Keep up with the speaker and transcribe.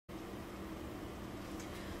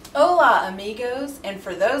Hola amigos, and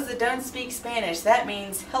for those that don't speak Spanish, that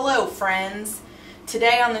means hello friends.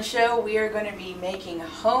 Today on the show we are going to be making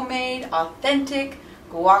homemade, authentic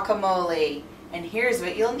guacamole. And here's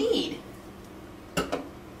what you'll need.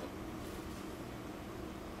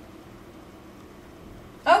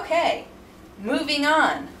 Okay, moving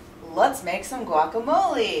on. Let's make some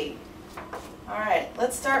guacamole. Alright,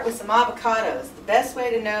 let's start with some avocados. The best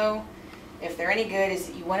way to know if they're any good is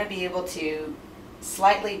that you want to be able to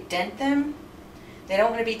slightly dent them. They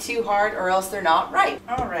don't want to be too hard or else they're not ripe.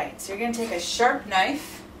 Alright, so you're going to take a sharp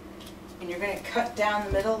knife and you're going to cut down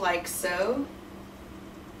the middle like so.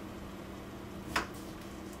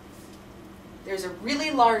 There's a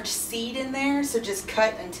really large seed in there, so just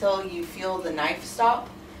cut until you feel the knife stop,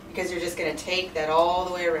 because you're just going to take that all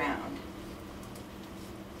the way around.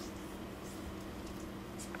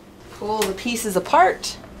 Pull the pieces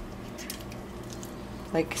apart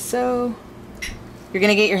like so. You're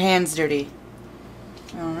going to get your hands dirty.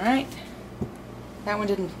 Alright. That one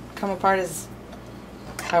didn't come apart as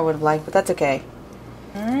I would have liked, but that's okay.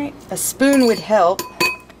 Alright. A spoon would help.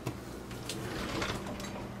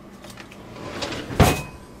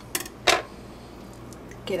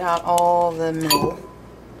 Get out all the middle.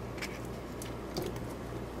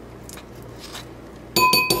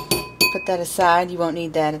 Put that aside. You won't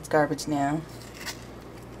need that. It's garbage now.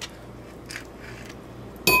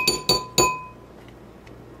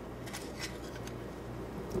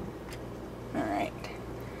 Alright.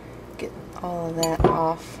 Get all of that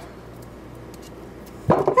off.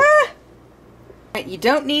 Ah! Right, you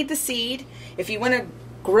don't need the seed. If you want to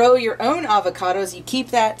grow your own avocados, you keep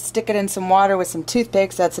that, stick it in some water with some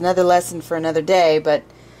toothpicks. That's another lesson for another day, but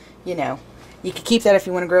you know, you can keep that if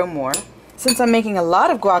you want to grow more. Since I'm making a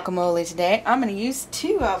lot of guacamole today, I'm going to use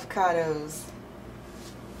 2 avocados.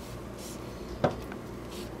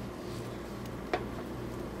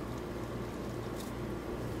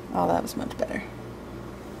 Oh, that was much better.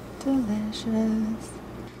 Delicious.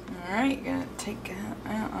 Alright, you gotta take that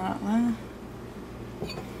out.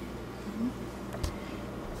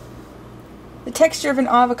 The texture of an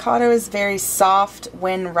avocado is very soft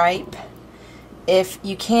when ripe. If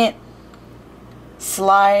you can't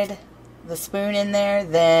slide the spoon in there,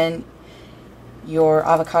 then your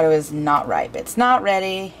avocado is not ripe. It's not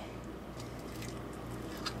ready.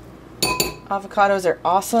 Avocados are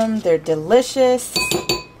awesome. They're delicious.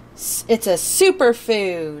 It's a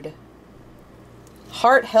superfood.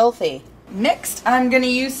 Heart healthy. Next, I'm going to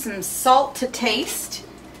use some salt to taste.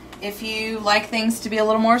 If you like things to be a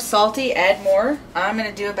little more salty, add more. I'm going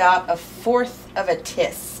to do about 1/4 of a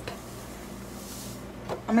teaspoon.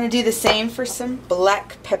 I'm going to do the same for some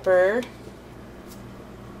black pepper.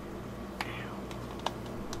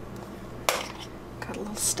 Got a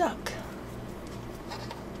little stuck.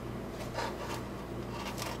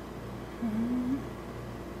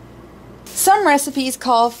 Some recipes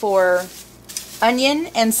call for onion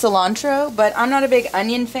and cilantro, but I'm not a big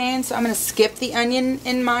onion fan, so I'm going to skip the onion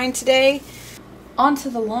in mine today. Onto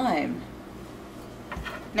the lime.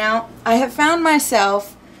 Now, I have found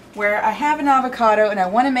myself where I have an avocado and I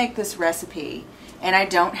want to make this recipe and I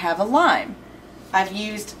don't have a lime. I've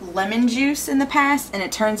used lemon juice in the past and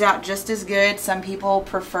it turns out just as good. Some people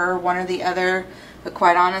prefer one or the other, but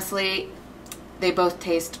quite honestly, they both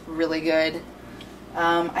taste really good.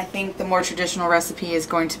 I think the more traditional recipe is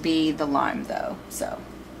going to be the lime though, so.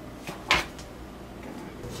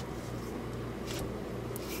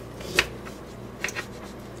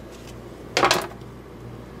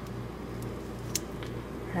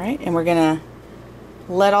 Alright, and we're gonna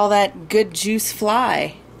let all that good juice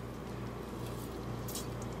fly.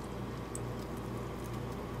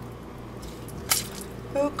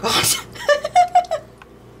 Oh gosh.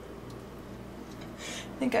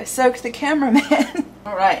 I think I soaked the cameraman.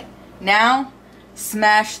 Alright, now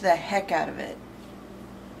smash the heck out of it.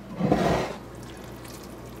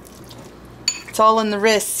 It's all in the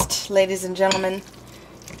wrist, ladies and gentlemen.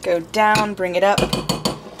 Go down, bring it up,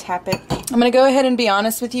 tap it. I'm going to go ahead and be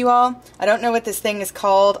honest with you all. I don't know what this thing is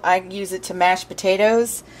called. I use it to mash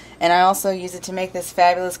potatoes, and I also use it to make this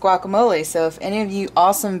fabulous guacamole. So if any of you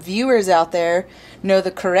awesome viewers out there know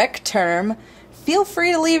the correct term, feel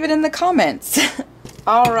free to leave it in the comments.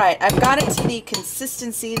 Alright, I've got it to the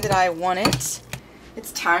consistency that I want it.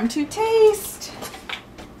 It's time to taste.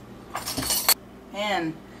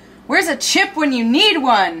 Man, where's a chip when you need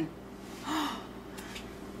one?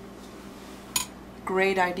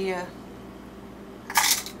 Great idea.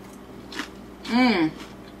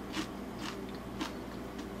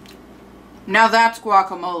 Now that's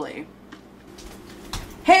guacamole.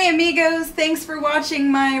 Hey amigos, thanks for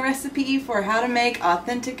watching my recipe for how to make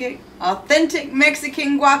authentic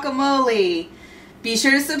Mexican guacamole. Be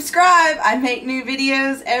sure to subscribe. I make new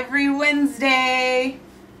videos every Wednesday.